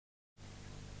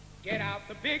Get out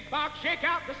the big box, shake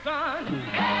out the sun.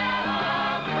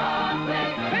 Kellogg's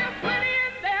Cornflakes. There's plenty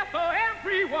in there for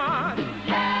everyone.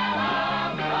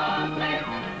 Kellogg's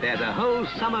Cornflakes. There's a whole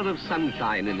summer of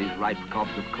sunshine in these ripe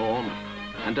cobs of corn.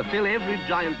 And to fill every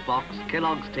giant box,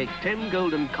 Kellogg's take 10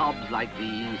 golden cobs like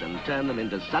these and turn them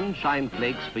into sunshine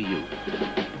flakes for you.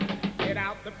 Get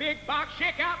out the big box,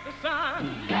 shake out the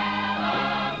sun.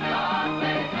 Kellogg's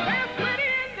Cornflakes. There's plenty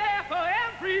in there for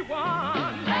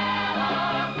everyone.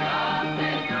 Kellogg's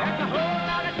Cornflakes. There's a whole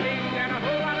lot of things and a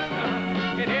whole lot of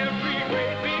stuff in every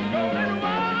great big golden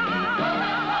one.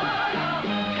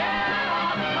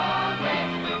 Kellogg's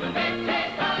Cornflakes, the big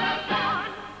taste of the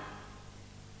sun.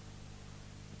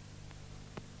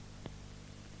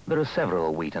 There are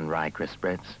several wheat and rye crisp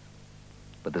breads,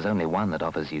 but there's only one that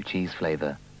offers you cheese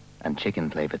flavor and chicken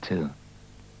flavor too.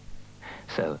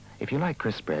 So, if you like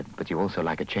crisp bread, but you also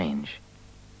like a change,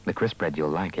 the crisp bread you'll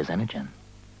like is Energen.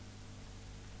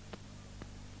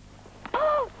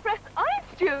 Oh, fresh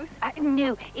orange juice.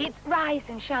 No, it's Rise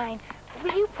and Shine.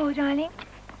 Will you pour, darling?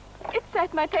 It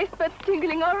set my taste buds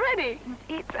tingling already.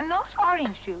 It's not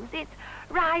orange juice, it's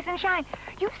Rise and Shine.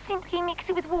 You simply mix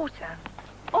it with water.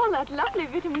 All that lovely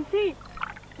vitamin C.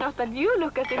 Not that you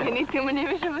look at it any too many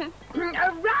vitamins.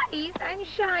 Rise and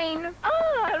Shine.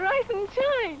 Ah, Rise and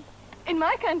Shine. In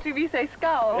my country, we say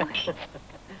scowl.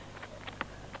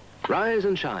 Rise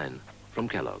and Shine from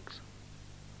Kellogg's.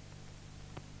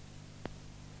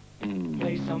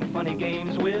 Play some funny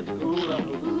games with hula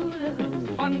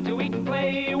hoops. Fun to eat and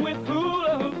play with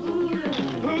hula hoops.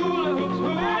 Hula hoops,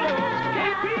 hula hoops.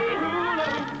 KP hula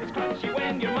hoops. It's crunchy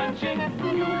when you're munching.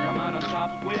 You come out on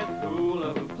top with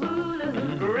hula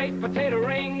hoops. Great potato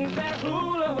rings, they're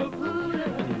hula hoops.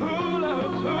 Hula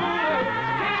hoops, hula hoops.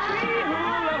 KP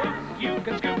hula hoops. You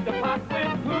can scoop the pot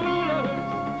with hula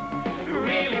hoops.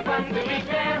 Really fun to eat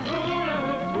their hula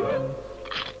hoops.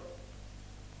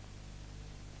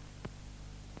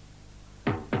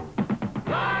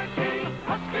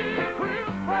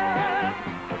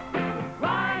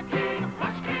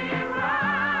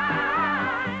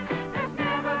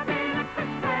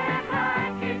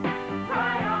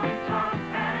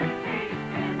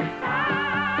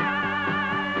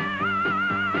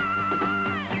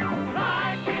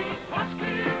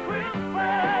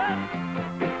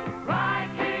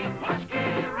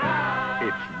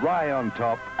 Rye on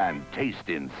top and taste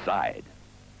inside.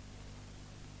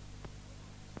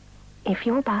 If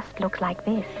your bust looks like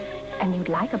this, and you'd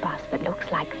like a bust that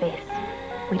looks like this,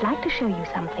 we'd like to show you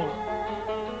something.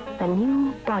 The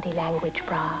new Body Language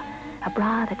Bra. A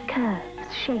bra that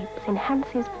curves, shapes,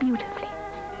 enhances beautifully.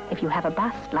 If you have a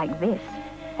bust like this,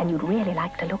 and you'd really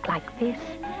like to look like this,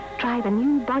 try the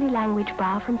new Body Language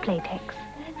Bra from Playtex.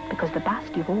 Because the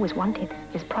bust you've always wanted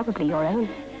is probably your own.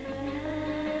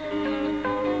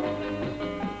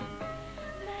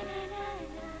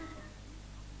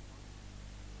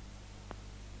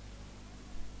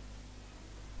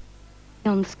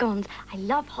 On scones. I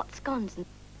love hot scones.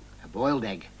 A boiled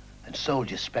egg and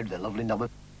soldiers spread with a lovely knob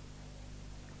of...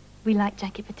 We like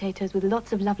jacket potatoes with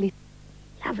lots of lovely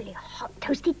hot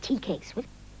toasted tea cakes with...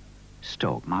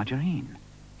 Stoke margarine.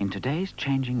 In today's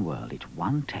changing world, it's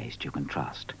one taste you can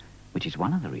trust, which is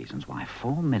one of the reasons why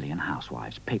 4 million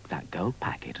housewives pick that gold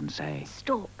packet and say...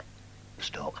 Stork.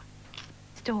 Stork.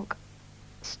 Stork.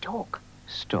 Stork.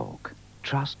 Stork.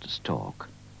 Trust Stork.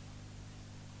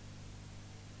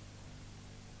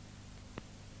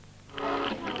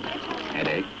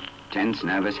 Headache, tense,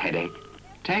 nervous headache.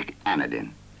 Take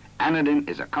Anodin. Anodin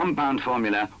is a compound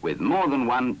formula with more than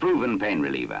one proven pain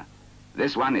reliever.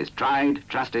 This one is tried,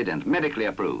 trusted, and medically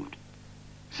approved.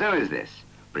 So is this,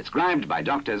 prescribed by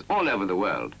doctors all over the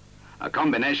world. A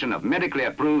combination of medically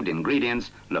approved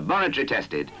ingredients, laboratory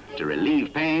tested, to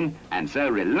relieve pain and so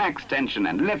relax tension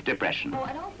and lift depression.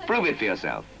 Prove it for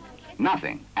yourself.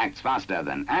 Nothing acts faster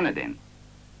than Anodin.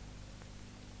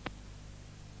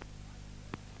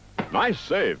 Nice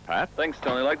save, Pat. Thanks,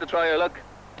 Tony. Like to try your luck?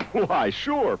 Why,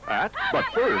 sure, Pat. But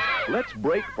first, let's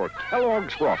break for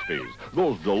Kellogg's Frosties.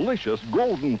 Those delicious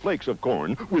golden flakes of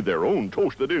corn with their own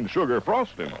toasted-in sugar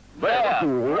frosting. There.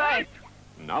 Right.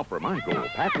 Now for my goal.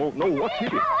 Pat won't know what's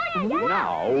hit it.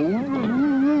 Now...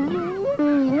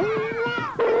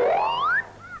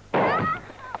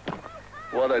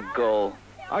 What a goal.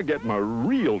 I get my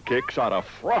real kicks out of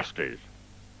Frosties.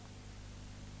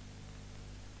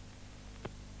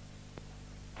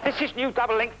 This is new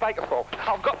double-length baker fork.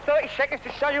 I've got 30 seconds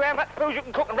to show you how much food you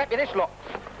can cook and wrap in this lot.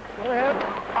 Well,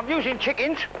 I'm using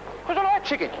chickens, because I like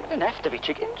chickens. It doesn't have to be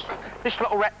chickens. This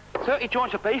lot will wrap 30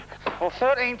 joints of beef, or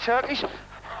 13 turkeys,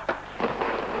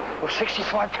 or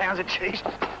 65 pounds of cheese,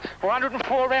 or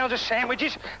 104 rounds of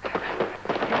sandwiches.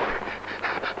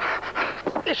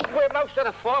 This is where most of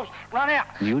the foils run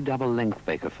out. New double-length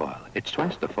baker foil. It's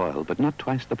twice the foil, but not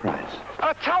twice the price.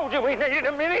 I told you we needed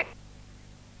a minute.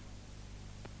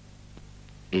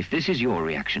 If this is your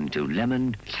reaction to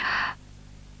lemon,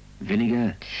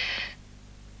 vinegar,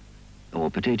 or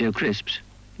potato crisps,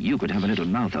 you could have a little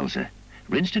mouth ulcer.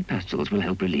 Rinsted pastils will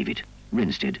help relieve it.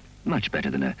 Rinsted, much better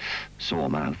than a sore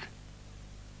mouth.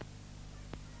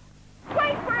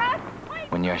 Wait for us!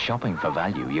 When you're shopping for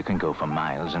value, you can go for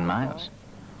miles and miles.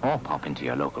 Or pop into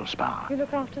your local spa. You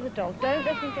look after the dog. Don't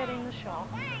let him get in the shop.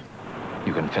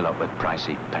 You can fill up with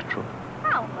pricey petrol.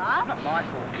 How much? Not my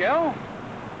fault, girl.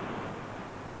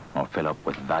 Or fill up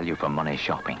with value for money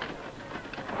shopping.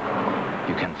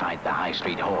 You can fight the high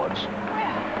street hordes.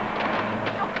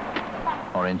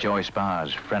 Or enjoy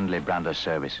spa's friendly Branders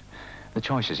service. The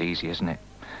choice is easy, isn't it?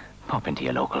 Pop into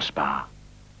your local spa.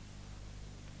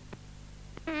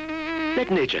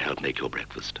 Let nature help make your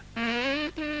breakfast.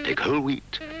 Take whole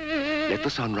wheat, let the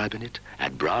sun ripen it,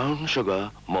 add brown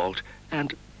sugar, malt,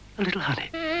 and a little honey.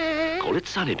 Call it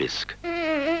Sunny Bisque.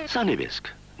 Sunny Bisque.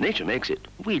 Nature makes it,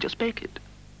 we just bake it.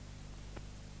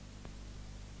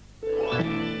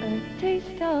 A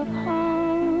taste of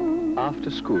home.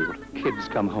 After school, kids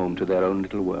come home to their own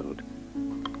little world.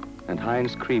 And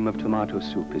Heinz cream of tomato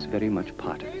soup is very much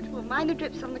part of it. Well, mind the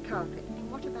drips on the carpet.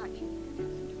 And what about you?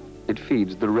 It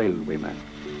feeds the railwayman.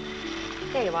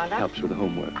 There you are, love. Helps with the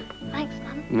homework. Thanks,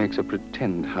 Mum. Makes a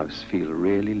pretend house feel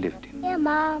really lived in. Yeah,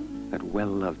 Mum. That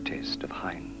well-loved taste of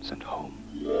Heinz and home.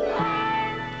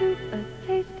 A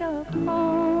taste of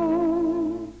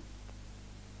home.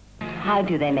 How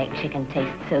do they make chicken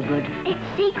taste so good?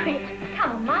 It's secret.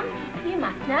 Come on, Mum. You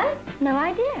must know. No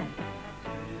idea.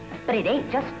 But it ain't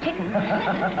just chicken.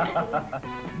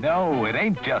 No, it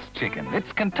ain't just chicken.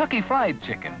 It's Kentucky Fried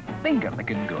Chicken.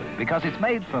 Finger-licking good, because it's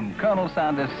made from Colonel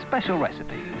Sanders' special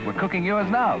recipe. We're cooking yours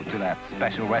now to that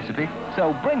special recipe.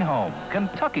 So bring home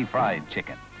Kentucky Fried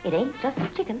Chicken. It ain't just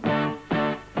chicken.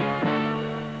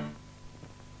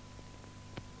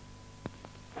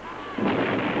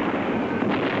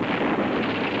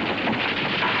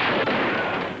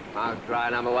 Mouth dry,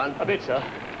 number one. A bit, sir.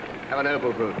 Have an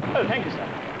opal fruit. Oh, thank you, sir.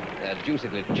 They're juicy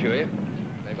little chewy.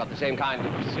 They've got the same kind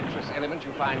of citrus element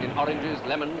you find in oranges,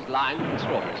 lemons, limes, and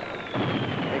strawberries.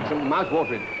 Makes them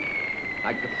mouth-watering,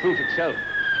 like the fruit itself.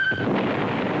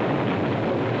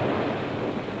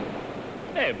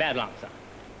 Oh, bad luck, sir.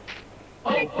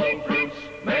 Opal fruits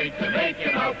made to make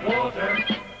enough water.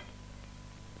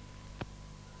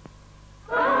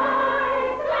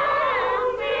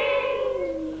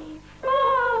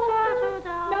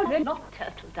 No, they're not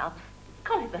turtle doves.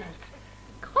 Collie birds.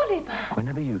 Collie birds.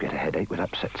 Whenever you get a headache with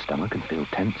upset stomach and feel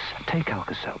tense, take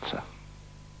Alka-Seltzer.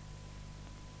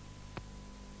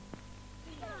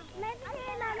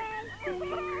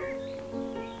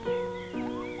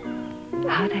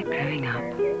 How they're growing up.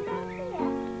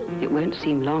 It won't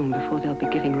seem long before they'll be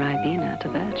giving Ribena to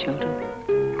their children.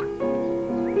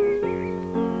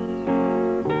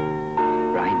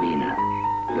 Ribena,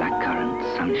 blackcurrant,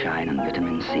 sunshine and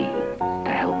vitamin C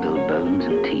to help build bones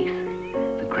and teeth.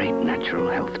 The great natural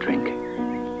health drink.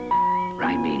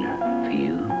 Ribena, for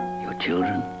you, your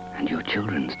children, and your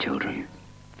children's children.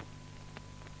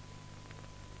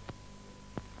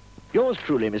 Yours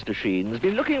truly, Mr. Sheen's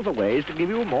been looking for ways to give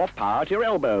you more power to your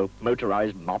elbow.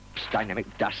 Motorized mops, dynamic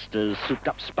dusters,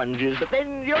 souped-up sponges, but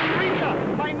then Eureka!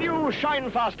 My new Shine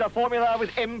Faster formula with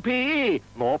MPE.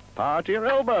 More power to your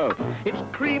elbow. It's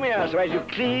creamier, so as you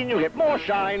clean, you get more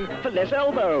shine for less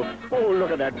elbow. Oh,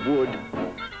 look at that wood.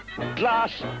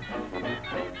 Glass.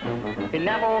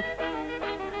 Enamel.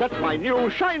 That's my new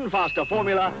Shine Faster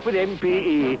formula with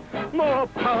MPE. More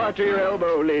power to your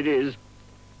elbow, ladies.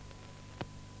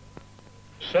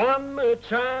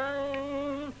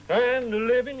 Summertime and the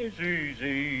living is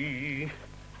easy.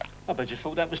 I bet you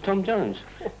thought that was Tom Jones.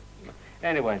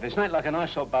 Anyway, there's nothing like a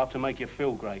nice hot bath to make you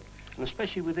feel great. And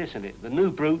especially with this in it, the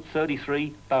new Brute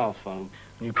 33 bath foam.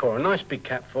 You pour a nice big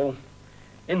capful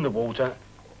in the water,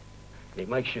 it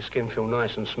makes your skin feel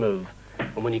nice and smooth.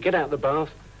 And when you get out of the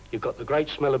bath, you've got the great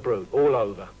smell of Brute all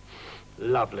over.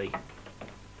 Lovely.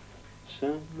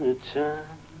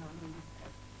 Summertime.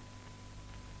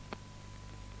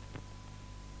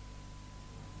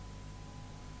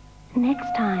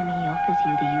 Next time he offers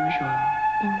you the usual,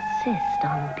 insist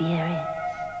on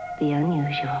Biarritz, the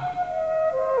unusual.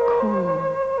 Cool,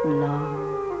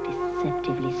 long,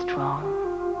 deceptively strong.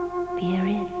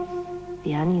 Biarritz,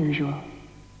 the unusual.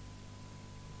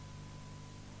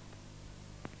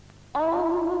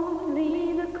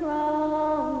 Only the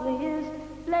crumbliest,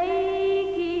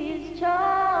 flakiest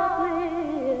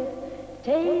chocolate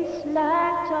tastes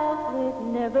like chocolate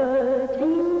never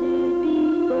tasted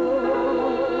before.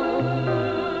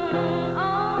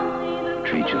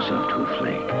 yourself to a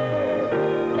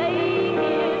flake.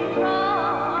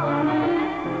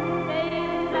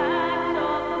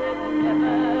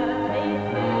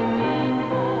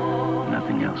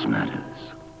 Nothing else matters.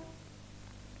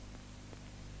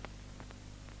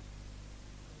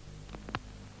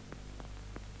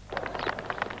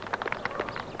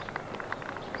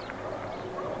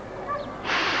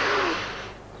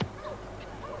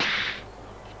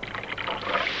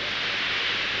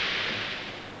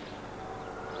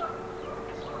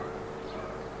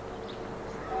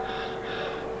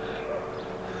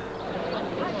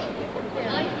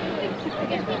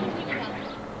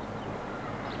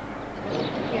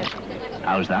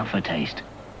 How's that for taste?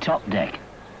 Top deck.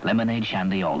 Lemonade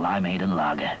shandy or limeade and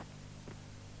lager.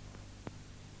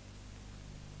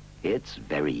 It's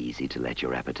very easy to let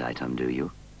your appetite undo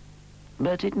you,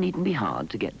 but it needn't be hard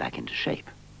to get back into shape.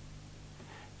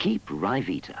 Keep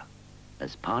Ryvita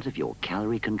as part of your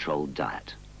calorie-controlled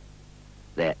diet.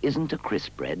 There isn't a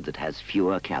crisp bread that has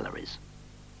fewer calories.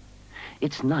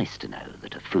 It's nice to know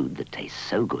that a food that tastes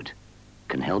so good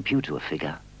can help you to a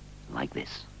figure like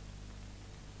this.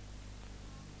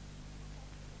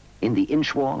 In the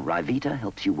inch war, Ryvita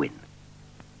helps you win.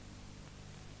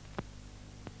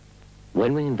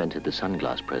 When we invented the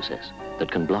sunglass process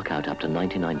that can block out up to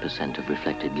 99% of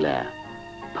reflected glare,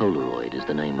 Polaroid is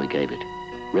the name we gave it.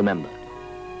 Remember,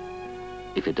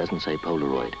 if it doesn't say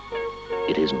Polaroid,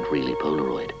 it isn't really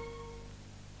Polaroid.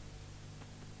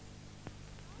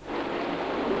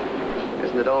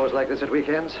 Isn't it always like this at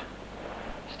weekends?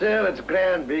 Still, it's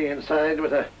grand being inside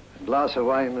with a glass of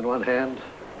wine in one hand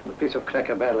and a piece of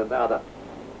Cracker Barrel in the other.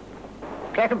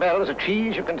 Cracker Barrel is a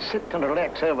cheese you can sit and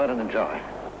relax over and enjoy.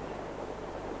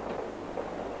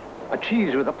 A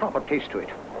cheese with a proper taste to it.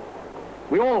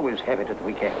 We always have it at the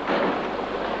weekend.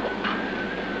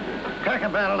 Cracker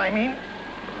Barrel, I mean.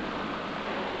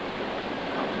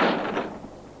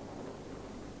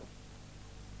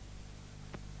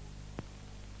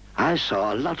 I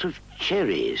saw a lot of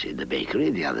cherries in the bakery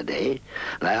the other day,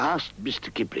 and I asked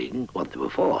Mr. Kipling what they were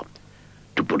for.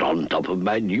 To put on top of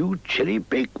my new cherry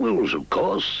bakewells, of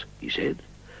course, he said.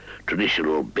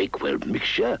 Traditional bakewell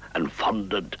mixture and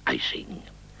fondant icing.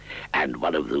 And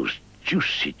one of those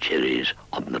juicy cherries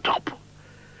on the top.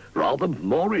 Rather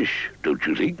Moorish, don't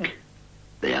you think?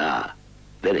 They are,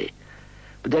 very.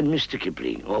 But then Mr.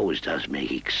 Kipling always does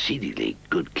make exceedingly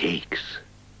good cakes.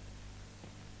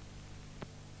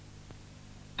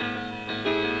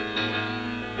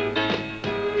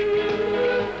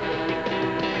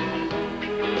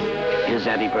 His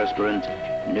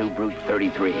antiperspirant, New Brute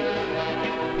 33.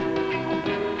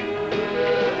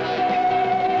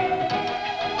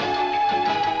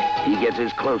 He gets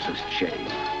his closest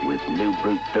shave with New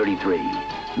Brute 33.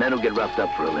 Men who get roughed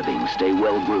up for a living stay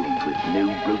well groomed with New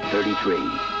Brute 33.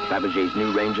 Fabergé's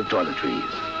new range of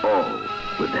toiletries, all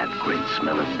with that great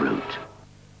smell of brute.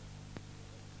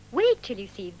 Wait till you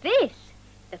see this.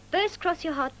 The first Cross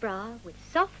Your Heart bra with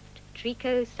soft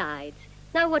tricot sides.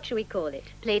 Now what shall we call it?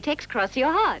 Playtex Cross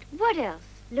Your Heart. What else?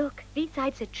 Look, these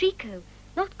sides are tricot.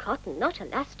 Not cotton, not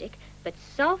elastic, but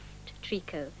soft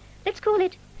tricot. Let's call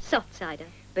it soft cider.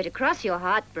 But a Cross Your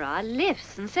Heart bra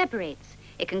lifts and separates.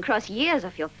 It can cross years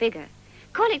off your figure.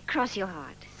 Call it Cross Your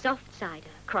Heart. Soft cider.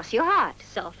 Cross Your Heart.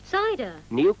 Soft cider.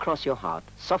 New Cross Your Heart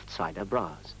soft cider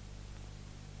bras.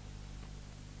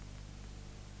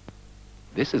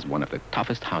 This is one of the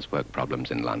toughest housework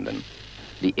problems in London.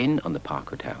 The Inn on the Park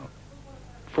Hotel.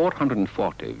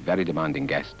 440 very demanding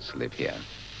guests live here,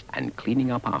 and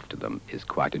cleaning up after them is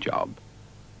quite a job.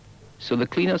 So the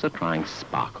cleaners are trying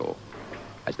Sparkle.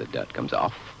 As the dirt comes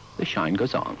off, the shine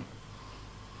goes on.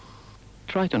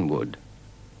 Try it on wood,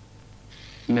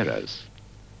 mirrors,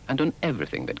 and on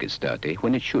everything that gets dirty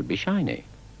when it should be shiny.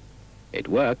 It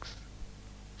works.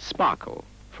 Sparkle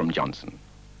from Johnson.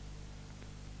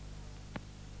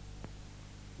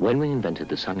 When we invented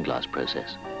the sunglass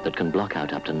process that can block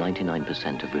out up to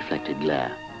 99% of reflected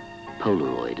glare,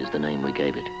 Polaroid is the name we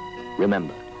gave it.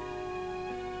 Remember,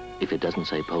 if it doesn't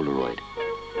say Polaroid,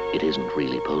 it isn't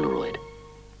really Polaroid.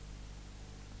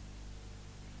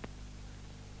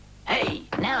 Hey,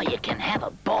 now you can have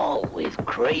a ball with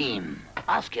cream.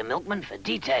 Ask your milkman for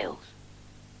details.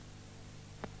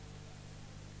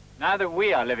 Now that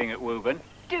we are living at Woburn,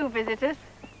 Do visit us.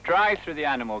 drive through the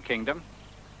animal kingdom,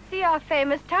 See our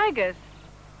famous tigers.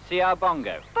 see our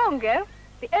bongo. Bongo,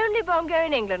 the only bongo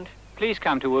in England. Please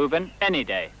come to Woburn any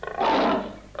day.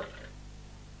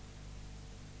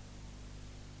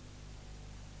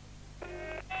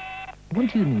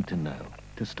 What do you need to know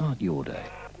to start your day?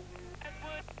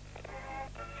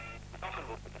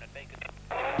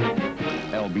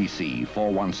 El LBC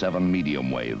 417 medium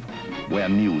wave, where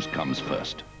news comes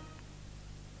first.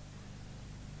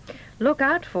 Look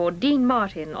out for Dean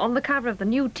Martin on the cover of the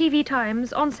new TV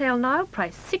Times, on sale now,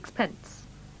 price 6p.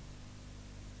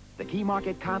 The key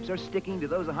market comps are sticking to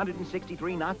those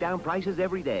 163 knockdown prices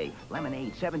every day.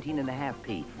 Lemonade,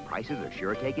 17.5p. Prices are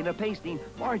sure taking a pasting.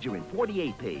 Margarine,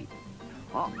 48p.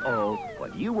 Uh-oh,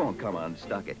 but you won't come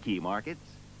unstuck at key markets.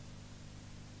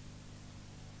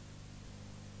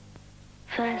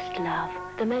 First Love,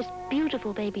 the most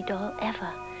beautiful baby doll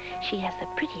ever. She has the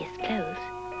prettiest clothes,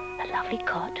 a lovely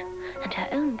cot, and her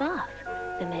own bath.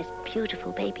 The most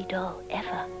beautiful baby doll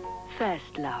ever.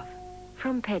 First Love,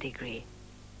 from Pedigree.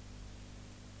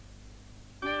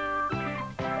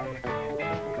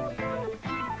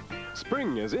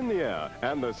 Spring is in the air,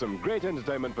 and there's some great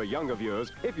entertainment for younger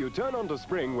viewers if you turn on to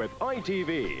Spring with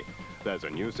ITV. There's a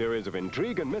new series of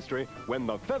intrigue and mystery when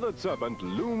the feathered serpent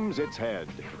looms its head.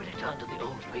 If we return to the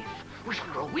old faith, we shall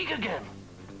grow weak again.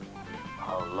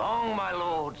 How long, my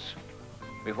lords,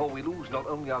 before we lose not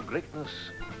only our greatness,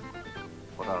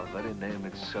 but our very name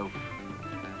itself,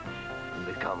 and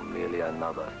become merely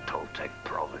another Toltec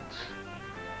province?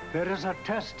 There is a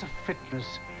test of fitness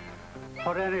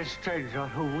for any stranger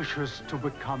who wishes to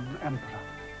become emperor.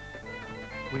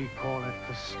 We call it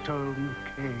the Stone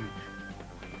Cage.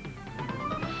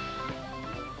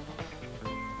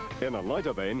 In a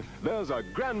lighter vein, there's a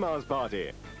grandma's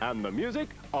party, and the music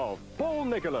of Paul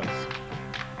Nicholas.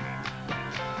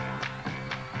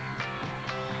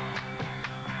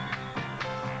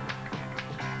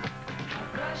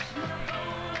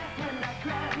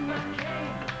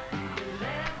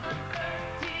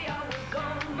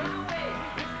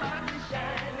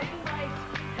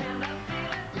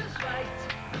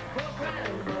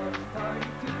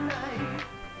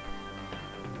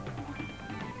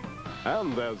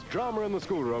 And there's drama in the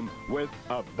schoolroom with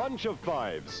a bunch of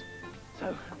fives.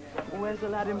 So, where's the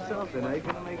lad himself then, eh?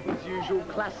 Gonna make his usual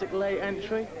classic late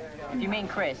entry? You mean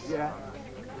Chris? Yeah.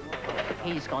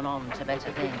 He's gone on to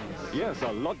better things. Yes,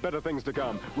 a lot better things to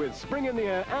come with Spring in the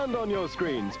air and on your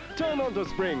screens. Turn on to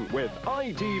Spring with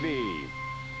ITV.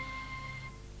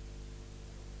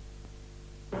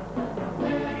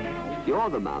 You're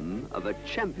the mum of a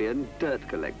champion dirt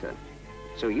collector,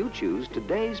 so you choose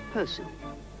today's Persil.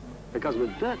 Because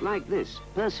with dirt like this,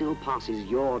 Persil passes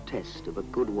your test of a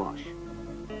good wash.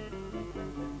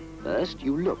 First,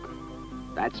 you look.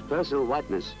 That's Persil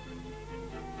whiteness.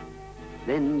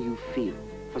 Then you feel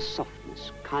for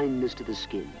softness, kindness to the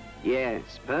skin.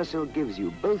 Yes, Persil gives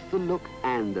you both the look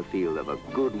and the feel of a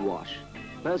good wash.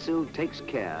 Persil takes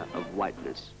care of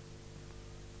whiteness.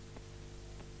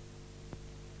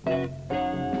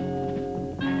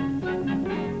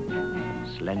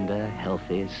 Slender,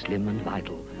 healthy, slim and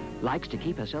vital. Likes to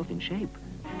keep herself in shape.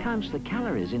 Counts the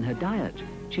calories in her diet.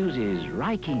 Chooses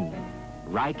Riking.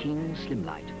 Riking Slim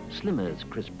Light. Slimmer's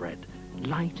crisp bread.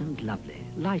 Light and lovely.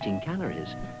 Light in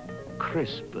calories.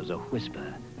 Crisp as a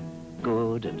whisper.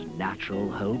 Good and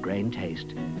natural whole grain taste.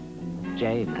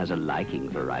 Jane has a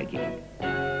liking for Riking.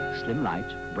 Slim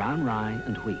Light, brown rye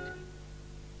and wheat.